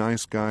many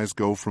nice guys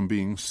go from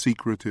being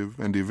secretive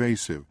and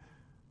evasive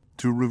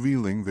to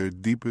revealing their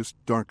deepest,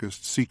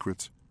 darkest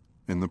secrets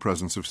in the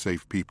presence of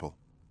safe people.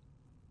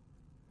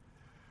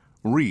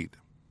 Reed,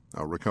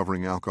 a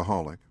recovering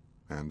alcoholic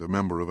and a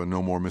member of a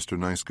No More Mr.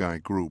 Nice Guy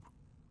group,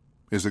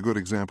 is a good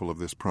example of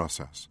this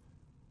process.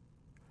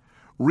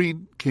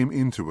 Reed came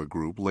into a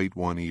group late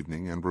one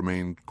evening and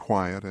remained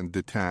quiet and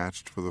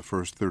detached for the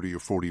first 30 or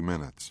 40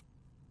 minutes.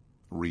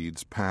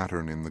 Reed's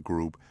pattern in the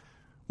group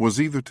was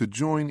either to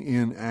join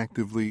in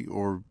actively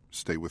or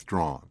stay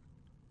withdrawn.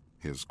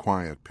 His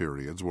quiet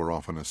periods were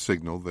often a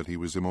signal that he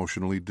was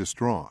emotionally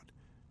distraught.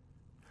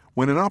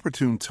 When an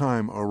opportune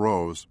time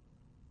arose,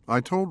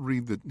 I told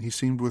Reed that he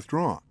seemed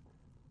withdrawn,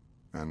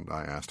 and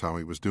I asked how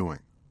he was doing.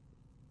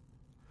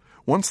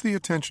 Once the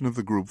attention of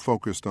the group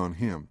focused on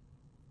him,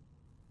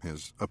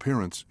 his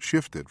appearance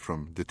shifted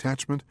from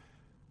detachment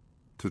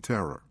to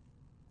terror.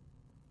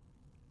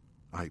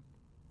 "I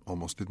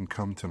almost didn't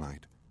come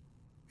tonight,"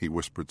 he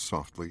whispered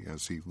softly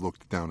as he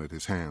looked down at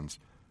his hands.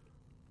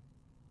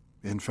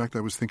 "In fact,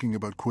 I was thinking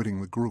about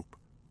quitting the group."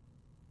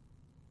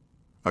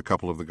 A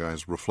couple of the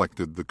guys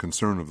reflected the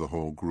concern of the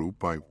whole group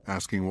by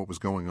asking what was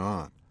going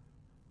on.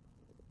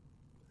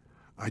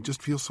 "I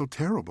just feel so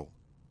terrible,"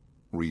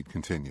 Reed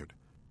continued.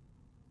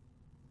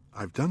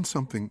 "I've done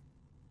something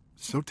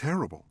so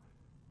terrible.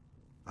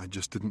 I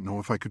just didn't know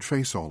if I could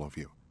face all of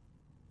you."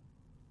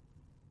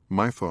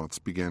 My thoughts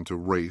began to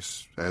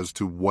race as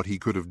to what he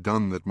could have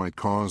done that might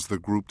cause the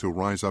group to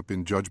rise up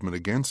in judgment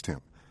against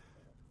him.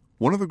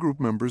 One of the group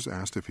members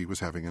asked if he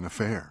was having an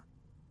affair.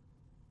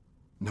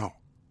 "No,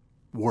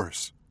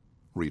 worse,"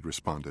 Reed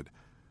responded.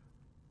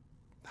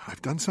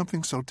 "I've done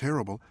something so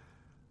terrible,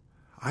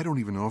 I don't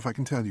even know if I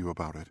can tell you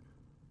about it."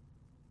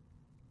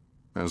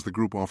 As the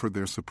group offered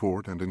their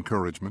support and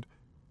encouragement,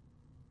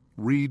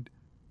 Reed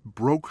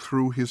broke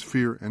through his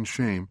fear and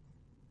shame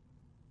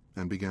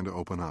and began to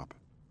open up.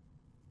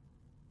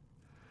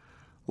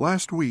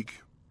 "Last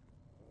week,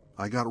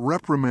 I got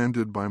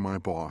reprimanded by my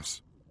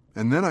boss,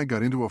 and then I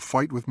got into a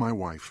fight with my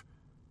wife.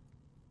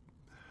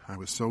 I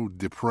was so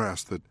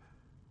depressed that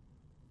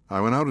I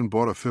went out and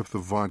bought a fifth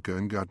of vodka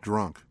and got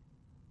drunk.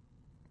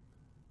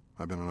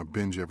 I've been on a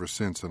binge ever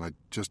since, and I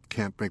just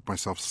can't make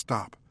myself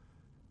stop."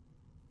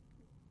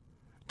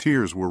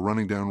 Tears were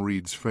running down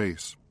Reed's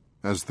face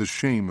as the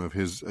shame of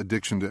his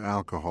addiction to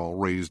alcohol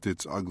raised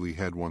its ugly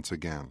head once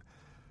again.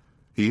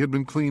 He had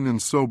been clean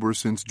and sober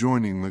since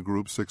joining the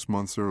group 6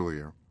 months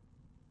earlier.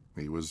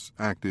 He was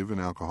active in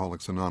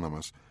Alcoholics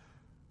Anonymous,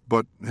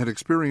 but had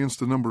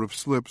experienced a number of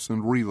slips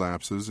and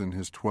relapses in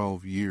his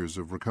 12 years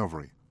of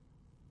recovery.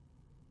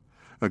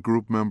 A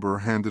group member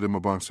handed him a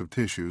box of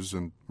tissues,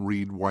 and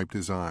Reed wiped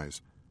his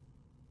eyes.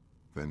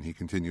 Then he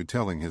continued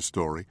telling his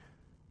story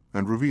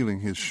and revealing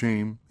his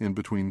shame in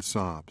between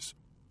sobs.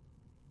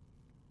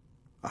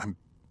 "I'm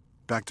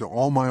back to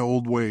all my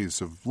old ways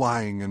of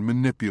lying and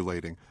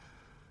manipulating.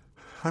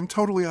 I'm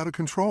totally out of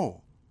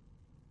control."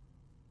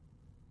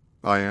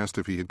 I asked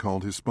if he had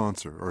called his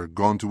sponsor or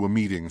gone to a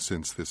meeting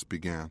since this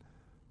began.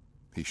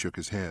 He shook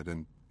his head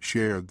and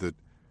shared that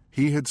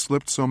he had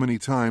slipped so many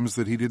times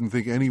that he didn't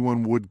think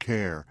anyone would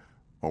care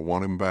or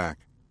want him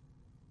back.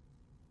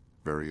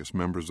 Various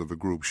members of the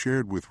group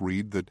shared with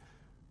Reed that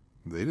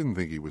they didn't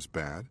think he was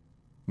bad,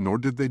 nor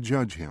did they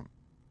judge him.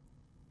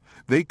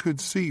 They could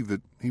see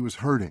that he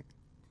was hurting.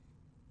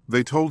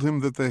 They told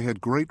him that they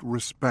had great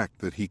respect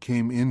that he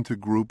came into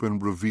group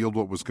and revealed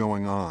what was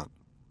going on,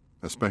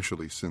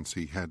 especially since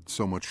he had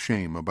so much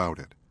shame about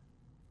it.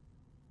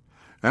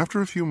 After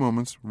a few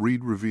moments,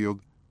 Reed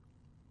revealed,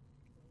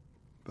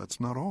 "That's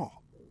not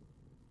all.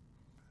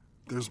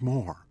 There's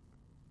more."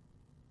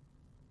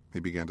 He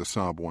began to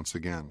sob once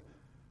again.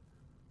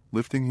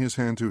 Lifting his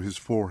hand to his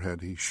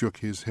forehead, he shook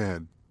his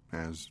head,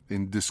 as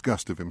in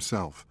disgust of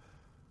himself.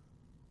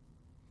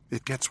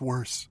 "It gets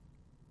worse.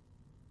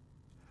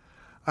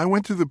 I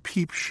went to the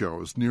peep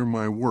shows near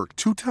my work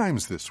 2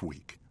 times this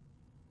week."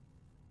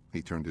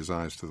 He turned his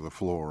eyes to the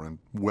floor and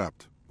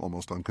wept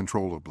almost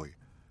uncontrollably.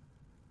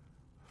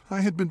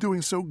 "I had been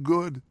doing so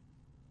good,"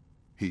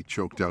 he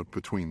choked out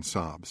between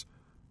sobs.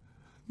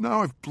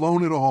 "Now I've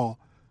blown it all.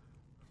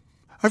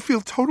 I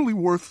feel totally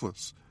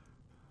worthless.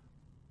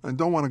 I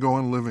don't want to go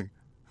on living.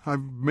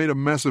 I've made a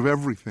mess of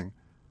everything."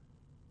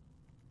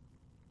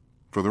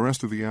 For the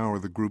rest of the hour,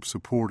 the group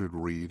supported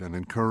Reed and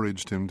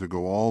encouraged him to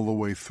go all the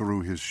way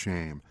through his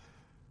shame.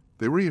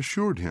 They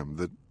reassured him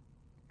that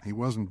he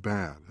wasn't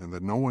bad and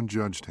that no one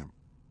judged him.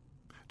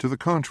 To the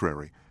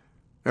contrary,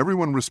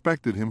 everyone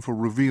respected him for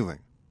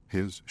revealing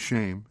his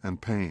shame and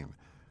pain.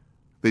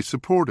 They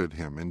supported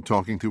him in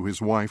talking to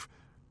his wife,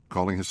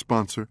 calling his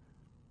sponsor,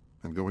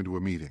 and going to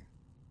a meeting.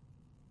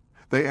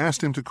 They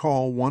asked him to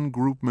call one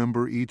group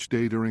member each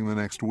day during the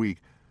next week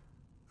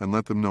and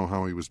let them know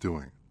how he was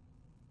doing.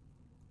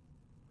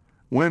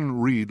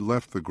 When Reed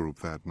left the group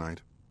that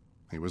night,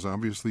 he was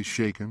obviously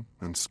shaken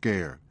and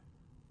scared.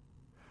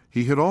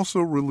 He had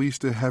also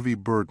released a heavy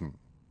burden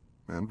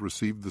and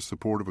received the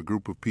support of a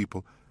group of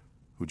people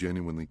who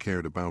genuinely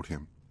cared about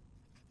him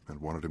and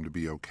wanted him to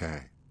be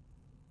okay.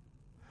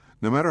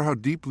 No matter how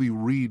deeply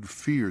Reed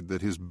feared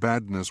that his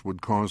badness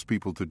would cause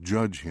people to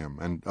judge him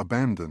and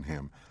abandon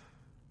him,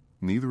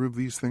 neither of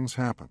these things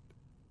happened.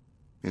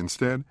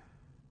 Instead,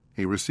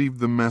 he received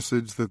the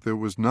message that there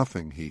was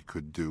nothing he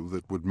could do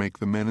that would make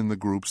the men in the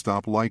group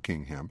stop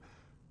liking him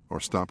or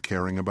stop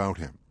caring about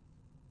him.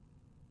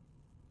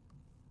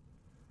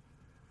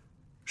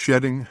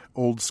 Shedding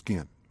old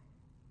skin.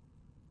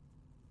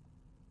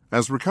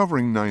 As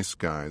recovering nice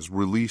guys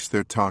release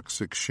their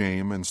toxic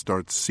shame and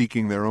start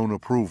seeking their own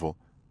approval,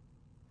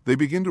 they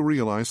begin to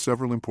realize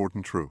several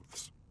important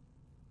truths.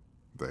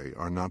 They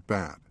are not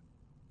bad.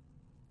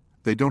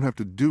 They don't have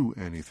to do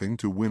anything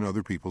to win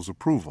other people's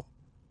approval.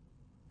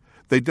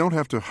 They don't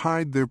have to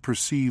hide their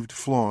perceived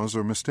flaws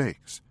or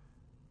mistakes.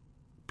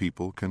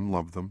 People can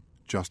love them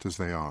just as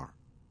they are.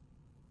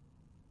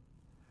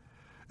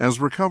 As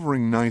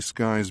recovering nice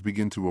guys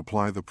begin to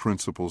apply the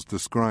principles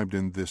described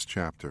in this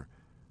chapter,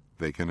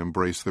 they can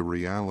embrace the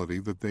reality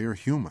that they are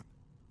human.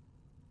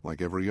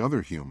 Like every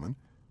other human,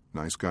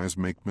 nice guys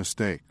make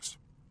mistakes,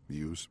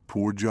 use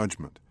poor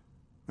judgment,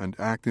 and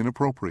act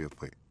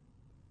inappropriately.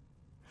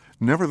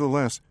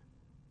 Nevertheless,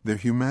 their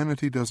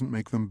humanity doesn't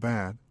make them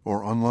bad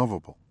or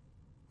unlovable,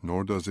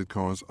 nor does it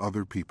cause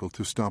other people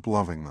to stop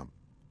loving them.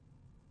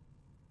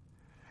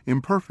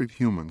 Imperfect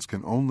humans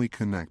can only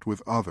connect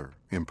with other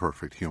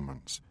imperfect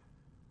humans.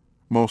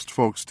 Most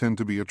folks tend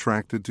to be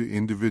attracted to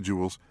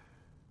individuals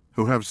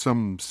who have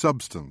some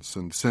substance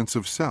and sense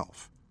of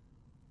self.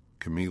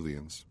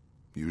 Chameleons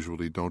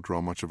usually don't draw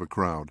much of a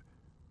crowd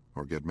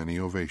or get many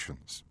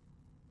ovations.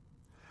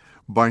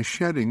 By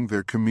shedding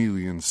their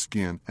chameleon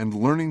skin and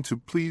learning to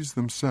please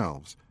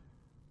themselves,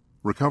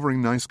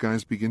 recovering nice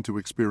guys begin to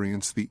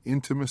experience the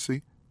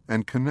intimacy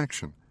and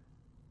connection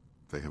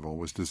they have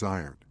always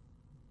desired.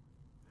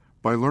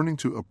 By learning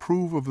to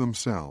approve of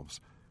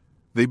themselves,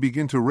 they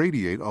begin to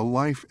radiate a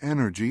life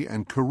energy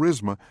and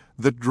charisma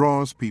that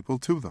draws people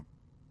to them.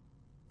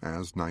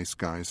 As nice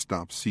guys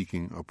stop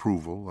seeking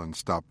approval and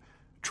stop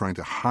trying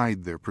to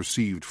hide their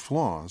perceived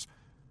flaws,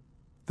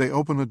 they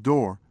open a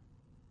door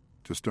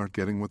to start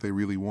getting what they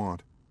really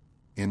want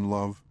in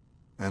love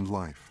and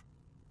life.